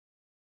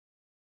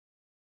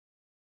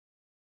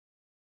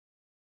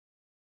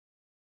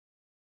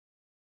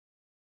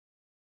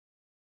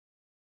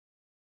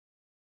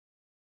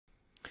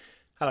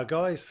Hello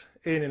guys,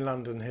 Ian in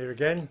London here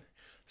again.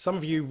 Some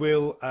of you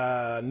will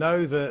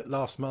know that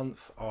last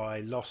month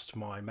I lost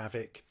my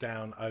Mavic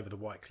down over the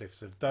White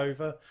Cliffs of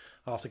Dover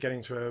after getting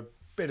into a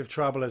bit of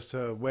trouble as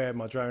to where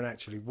my drone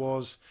actually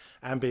was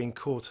and being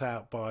caught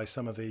out by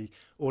some of the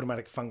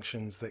automatic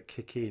functions that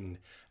kick in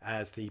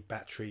as the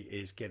battery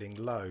is getting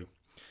low.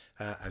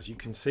 As you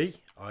can see,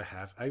 I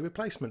have a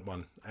replacement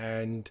one,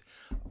 and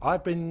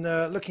I've been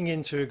looking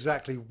into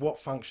exactly what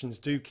functions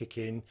do kick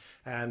in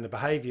and the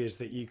behaviours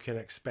that you can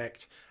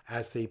expect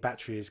as the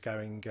battery is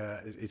getting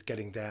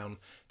down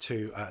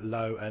to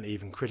low and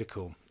even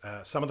critical.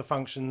 Some of the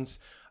functions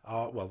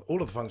are, well,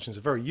 all of the functions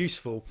are very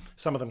useful.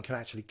 Some of them can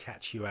actually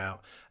catch you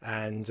out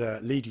and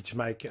lead you to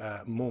make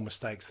more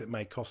mistakes that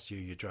may cost you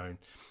your drone.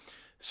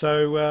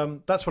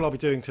 So that's what I'll be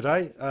doing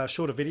today, a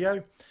shorter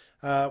video.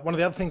 One of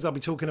the other things I'll be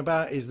talking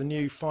about is the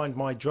new Find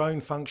My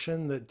Drone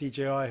function that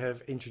DJI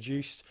have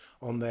introduced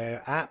on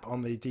their app,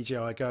 on the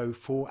DJI Go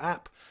 4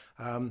 app.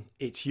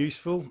 It's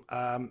useful,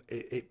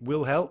 it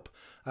will help,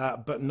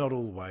 but not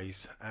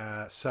always.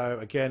 So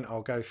again,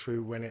 I'll go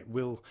through when it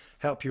will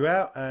help you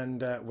out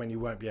and when you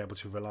won't be able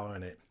to rely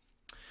on it.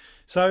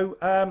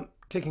 So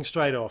kicking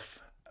straight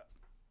off,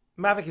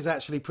 Mavic is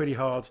actually pretty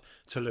hard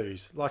to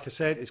lose. Like I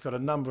said, it's got a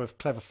number of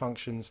clever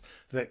functions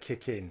that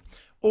kick in.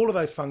 All of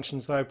those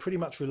functions, though, pretty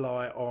much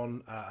rely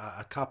on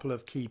a couple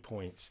of key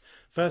points.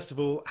 First of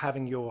all,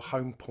 having your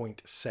home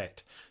point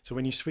set. So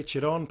when you switch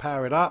it on,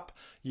 power it up,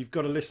 you've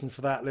got to listen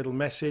for that little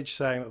message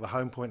saying that the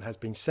home point has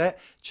been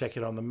set. Check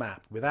it on the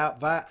map. Without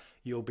that,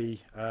 you'll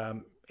be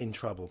in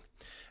trouble.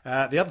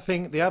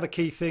 The other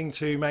key thing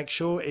to make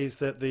sure is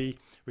that the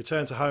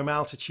return to home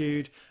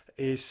altitude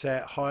is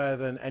set higher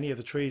than any of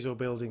the trees or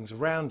buildings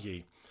around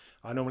you.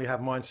 I normally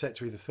have mine set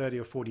to either 30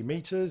 or 40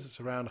 meters. It's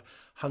around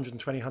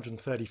 120,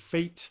 130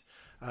 feet.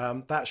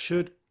 That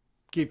should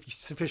give you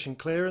sufficient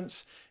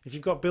clearance. If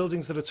you've got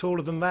buildings that are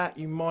taller than that,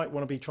 you might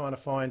want to be trying to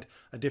find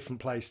a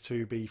different place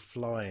to be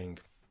flying.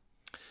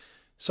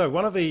 So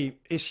one of the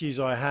issues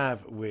I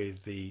have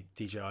with the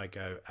DJI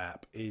Go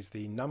app is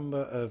the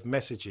number of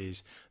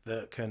messages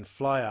that can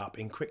fly up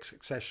in quick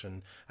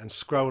succession and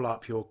scroll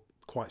up your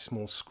quite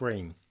small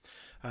screen.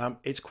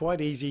 It's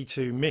quite easy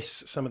to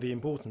miss some of the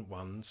important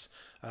ones.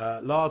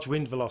 Large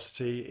wind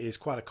velocity is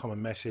quite a common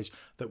message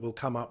that will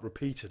come up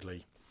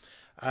repeatedly.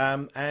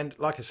 And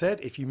like I said,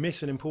 if you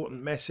miss an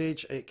important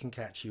message, it can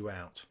catch you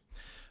out.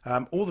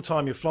 All the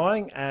time you're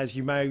flying, as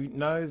you may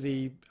know,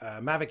 the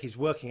Mavic is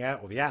working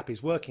out, or the app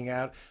is working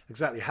out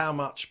exactly how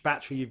much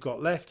battery you've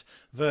got left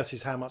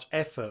versus how much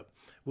effort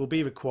will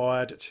be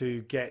required to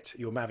get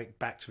your Mavic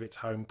back to its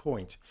home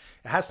point.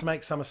 It has to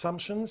make some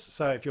assumptions.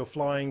 So if you're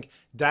flying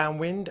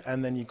downwind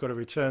and then you've got to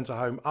return to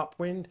home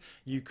upwind,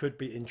 you could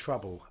be in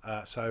trouble.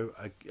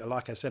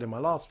 Like I said in my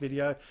last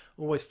video,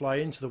 always fly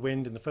into the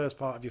wind in the first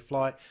part of your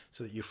flight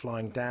so that you're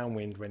flying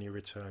downwind when you're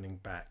returning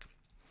back.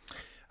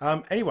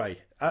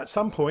 Anyway, at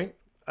some point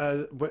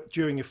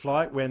during your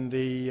flight, when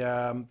the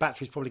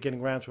battery is probably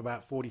getting around to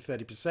about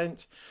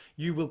 40–30%,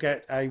 you will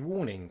get a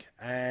warning,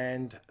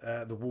 and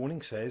the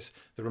warning says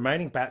the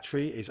remaining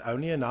battery is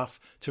only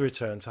enough to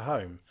return to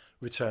home.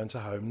 Return to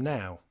home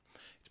now.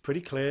 It's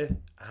pretty clear.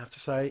 I have to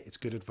say, it's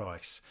good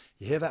advice.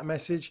 You hear that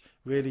message,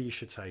 really you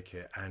should take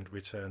it and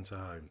return to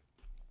home.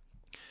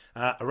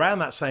 Around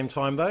that same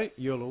time, though,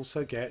 you'll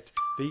also get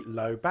the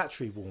low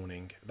battery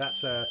warning.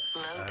 That's a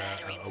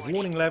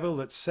warning level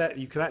that's set.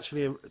 You can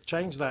actually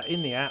change that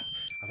in the app.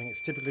 I think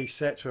it's typically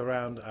set to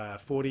around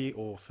 40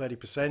 or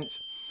 30%.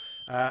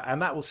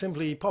 And that will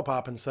simply pop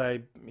up and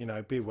say, you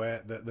know,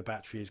 beware that the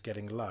battery is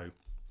getting low.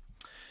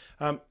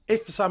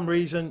 If for some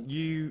reason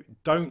you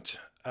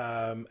don't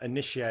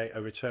initiate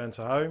a return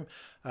to home,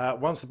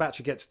 once the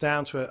battery gets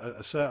down to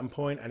a certain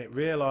point and it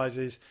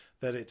realizes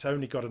that it's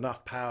only got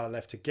enough power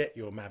left to get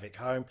your Mavic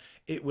home,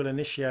 it will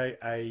initiate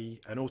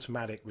an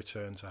automatic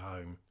return to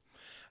home.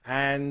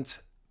 And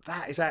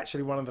that is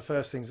actually one of the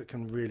first things that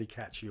can really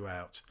catch you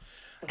out.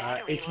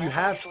 If you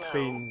have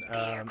been,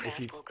 if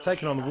you've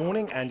taken on the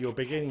warning and you're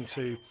beginning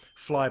to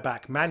fly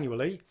back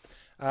manually,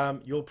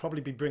 you'll probably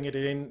be bringing it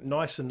in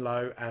nice and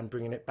low and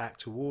bringing it back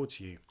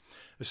towards you.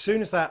 As soon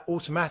as that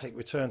automatic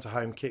return to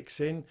home kicks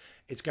in,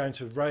 it's going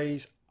to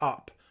raise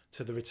up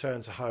to the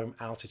return to home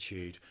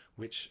altitude,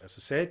 which, as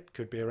I said,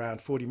 could be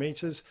around 40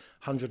 meters,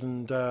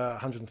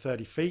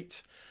 130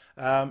 feet,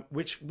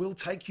 which will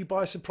take you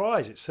by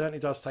surprise. It certainly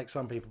does take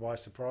some people by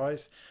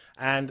surprise,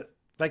 and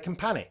they can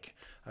panic.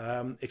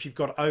 If you've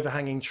got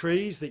overhanging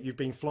trees that you've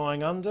been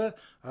flying under,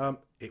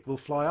 it will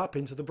fly up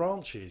into the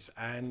branches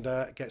and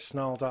get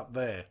snarled up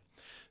there.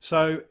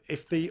 So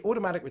if the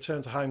automatic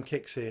return to home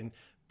kicks in,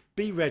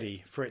 be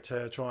ready for it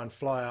to try and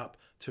fly up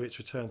to its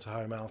return to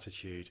home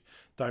altitude.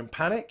 Don't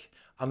panic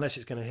unless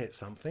it's going to hit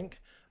something.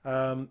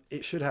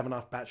 It should have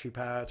enough battery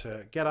power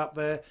to get up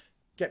there,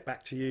 get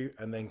back to you,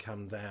 and then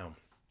come down.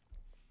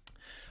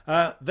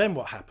 Then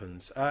what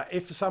happens?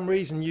 If for some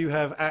reason you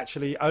have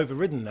actually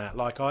overridden that,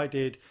 like I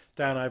did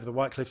down over the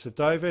White Cliffs of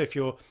Dover, if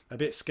you're a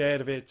bit scared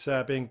of it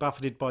being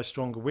buffeted by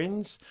stronger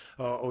winds,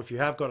 or if you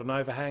have got an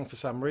overhang for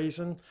some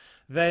reason,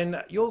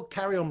 then you'll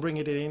carry on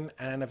bringing it in,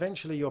 and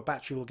eventually your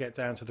battery will get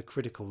down to the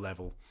critical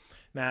level.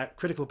 Now,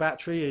 critical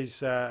battery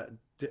is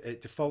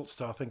it defaults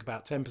to, I think,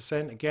 about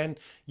 10%. Again,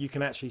 you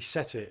can actually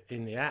set it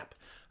in the app.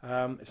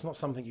 It's not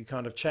something you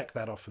kind of check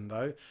that often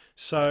though,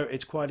 so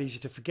it's quite easy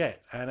to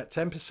forget. And at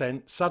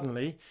 10%,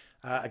 suddenly,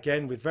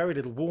 again with very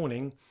little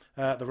warning,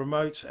 the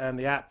remote and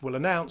the app will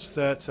announce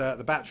that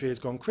the battery has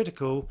gone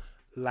critical,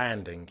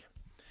 landing.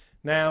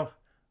 Now,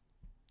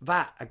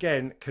 that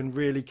again can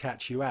really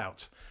catch you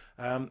out,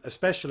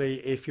 especially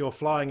if you're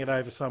flying it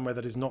over somewhere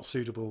that is not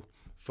suitable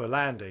for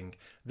landing.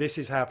 This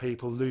is how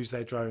people lose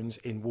their drones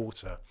in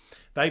water.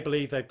 They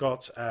believe they've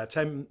got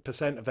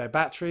 10% of their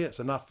battery. It's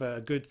enough for a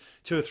good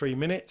 2 or 3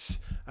 minutes.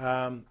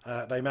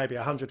 They may be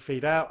 100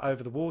 feet out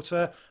over the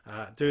water,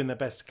 doing their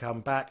best to come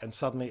back, and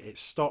suddenly it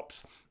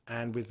stops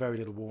and with very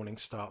little warning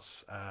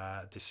starts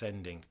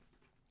descending.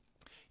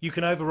 You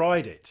can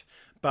override it,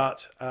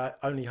 but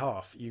only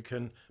half. You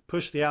can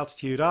push the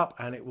altitude up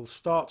and it will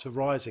start to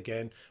rise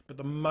again, but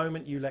the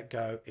moment you let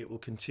go, it will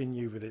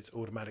continue with its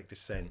automatic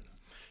descent.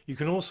 You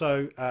can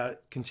also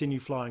continue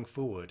flying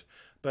forward,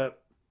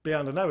 but be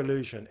under no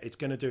illusion, it's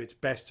going to do its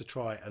best to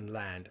try and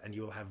land, and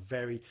you'll have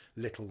very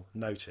little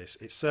notice.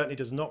 It certainly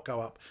does not go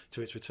up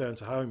to its return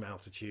to home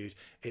altitude.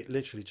 It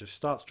literally just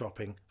starts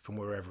dropping from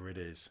wherever it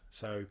is.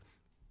 So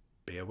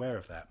be aware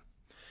of that.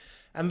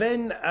 And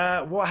then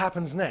what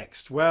happens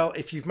next? Well,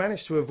 if you've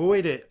managed to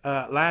avoid it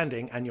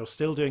landing and you're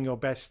still doing your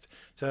best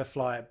to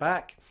fly it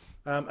back,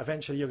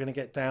 eventually you're going to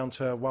get down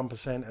to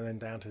 1% and then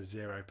down to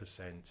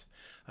 0%.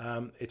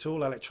 It's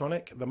all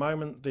electronic. The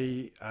moment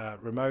the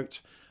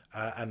remote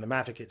and the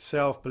Mavic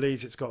itself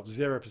believes it's got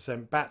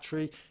 0%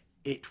 battery,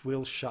 it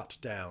will shut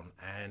down.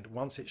 And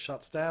once it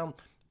shuts down,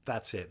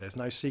 that's it. There's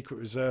no secret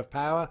reserve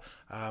power.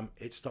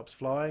 It stops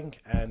flying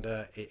and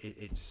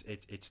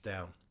it's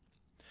down.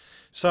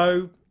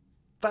 So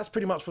that's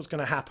pretty much what's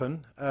going to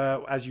happen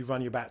as you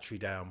run your battery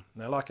down.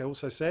 Now, like I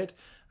also said,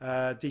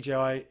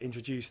 DJI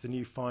introduced the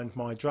new Find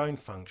My Drone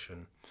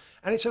function,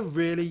 and it's a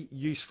really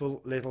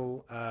useful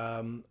little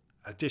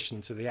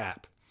addition to the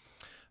app.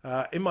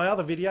 In my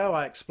other video,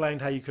 I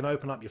explained how you can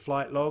open up your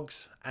flight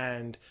logs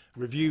and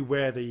review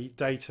where the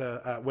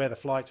data, where the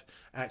flight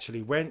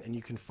actually went, and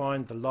you can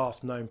find the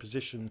last known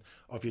position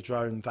of your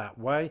drone that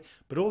way.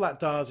 But all that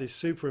does is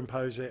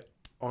superimpose it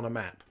on a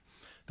map.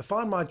 The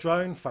Find My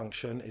Drone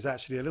function is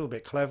actually a little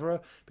bit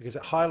cleverer because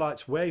it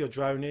highlights where your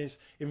drone is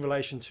in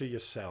relation to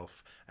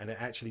yourself, and it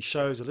actually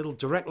shows a little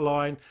direct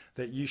line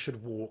that you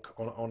should walk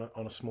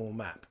on a small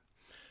map.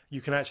 You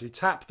can actually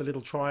tap the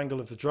little triangle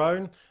of the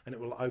drone and it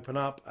will open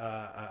up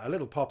a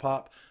little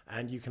pop-up,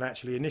 and you can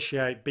actually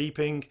initiate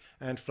beeping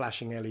and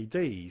flashing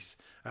LEDs,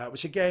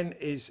 which again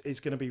is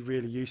going to be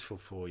really useful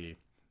for you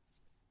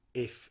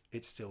if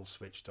it's still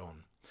switched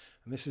on.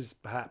 And this is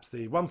perhaps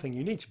the one thing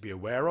you need to be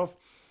aware of.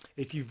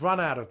 If you've run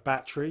out of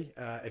battery,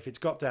 if it's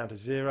got down to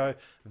 0,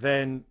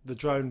 then the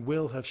drone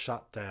will have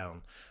shut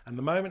down. And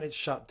the moment it's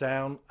shut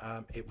down,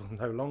 it will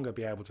no longer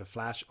be able to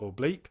flash or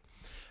bleep.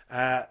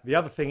 The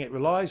other thing it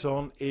relies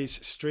on is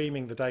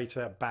streaming the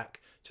data back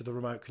to the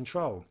remote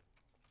control.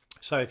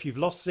 So if you've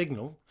lost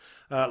signal,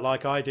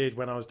 like I did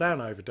when I was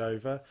down over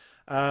Dover,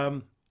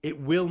 it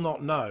will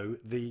not know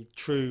the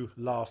true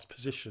last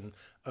position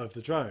of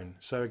the drone.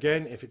 So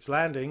again, if it's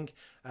landing,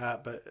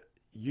 but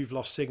you've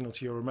lost signal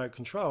to your remote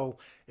control,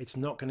 it's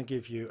not going to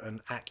give you an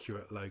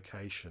accurate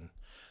location.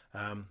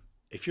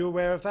 If you're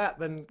aware of that,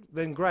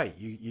 then great.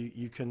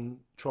 You can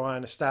try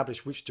and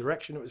establish which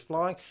direction it was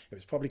flying. It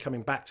was probably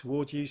coming back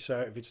towards you, so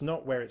if it's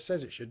not where it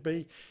says it should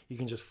be, you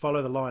can just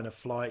follow the line of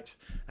flight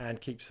and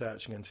keep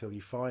searching until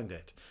you find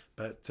it.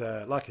 But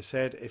like I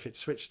said, if it's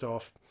switched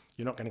off,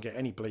 you're not going to get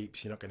any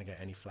bleeps, you're not going to get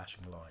any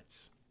flashing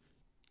lights.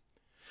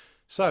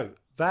 So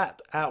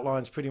that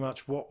outlines pretty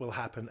much what will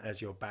happen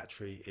as your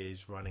battery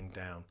is running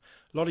down.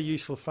 A lot of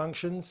useful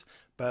functions,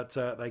 but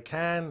they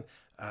can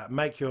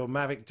make your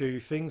Mavic do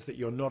things that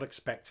you're not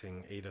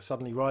expecting, either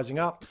suddenly rising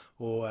up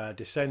or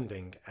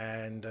descending.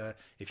 And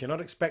if you're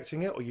not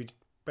expecting it, or you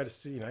better,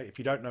 if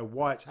you don't know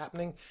why it's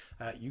happening,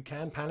 you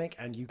can panic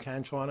and you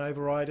can try and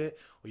override it,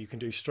 or you can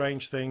do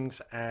strange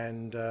things,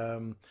 and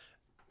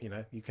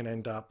you can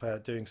end up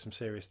doing some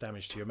serious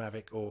damage to your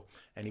Mavic or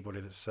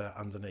anybody that's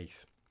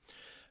underneath.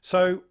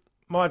 So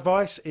my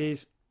advice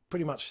is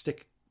pretty much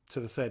stick to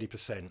the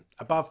 30%.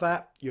 Above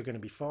that, you're going to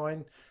be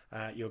fine.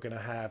 You're going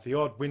to have the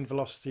odd wind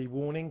velocity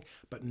warning,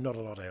 but not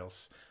a lot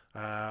else.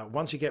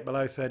 Once you get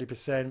below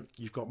 30%,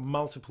 you've got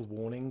multiple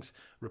warnings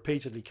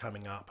repeatedly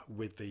coming up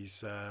with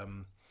these,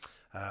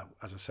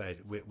 as I said,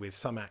 with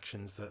some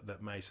actions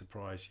that may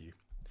surprise you.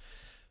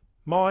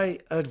 My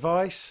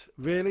advice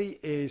really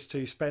is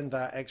to spend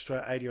that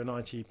extra 80 or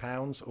 90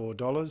 pounds or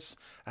dollars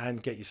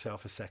and get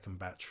yourself a second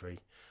battery.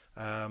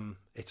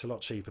 It's a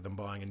lot cheaper than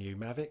buying a new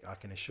Mavic, I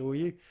can assure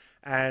you.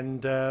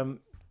 And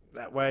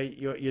That way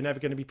you're never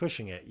going to be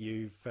pushing it.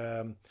 You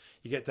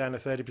get down to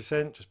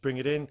 30%, just bring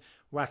it in,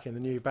 whack in the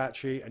new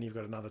battery, and you've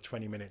got another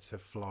 20 minutes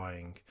of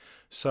flying.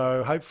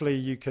 So hopefully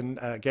you can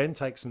again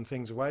take some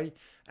things away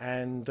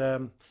and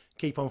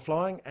keep on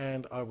flying,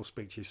 and I will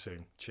speak to you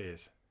soon.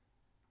 Cheers.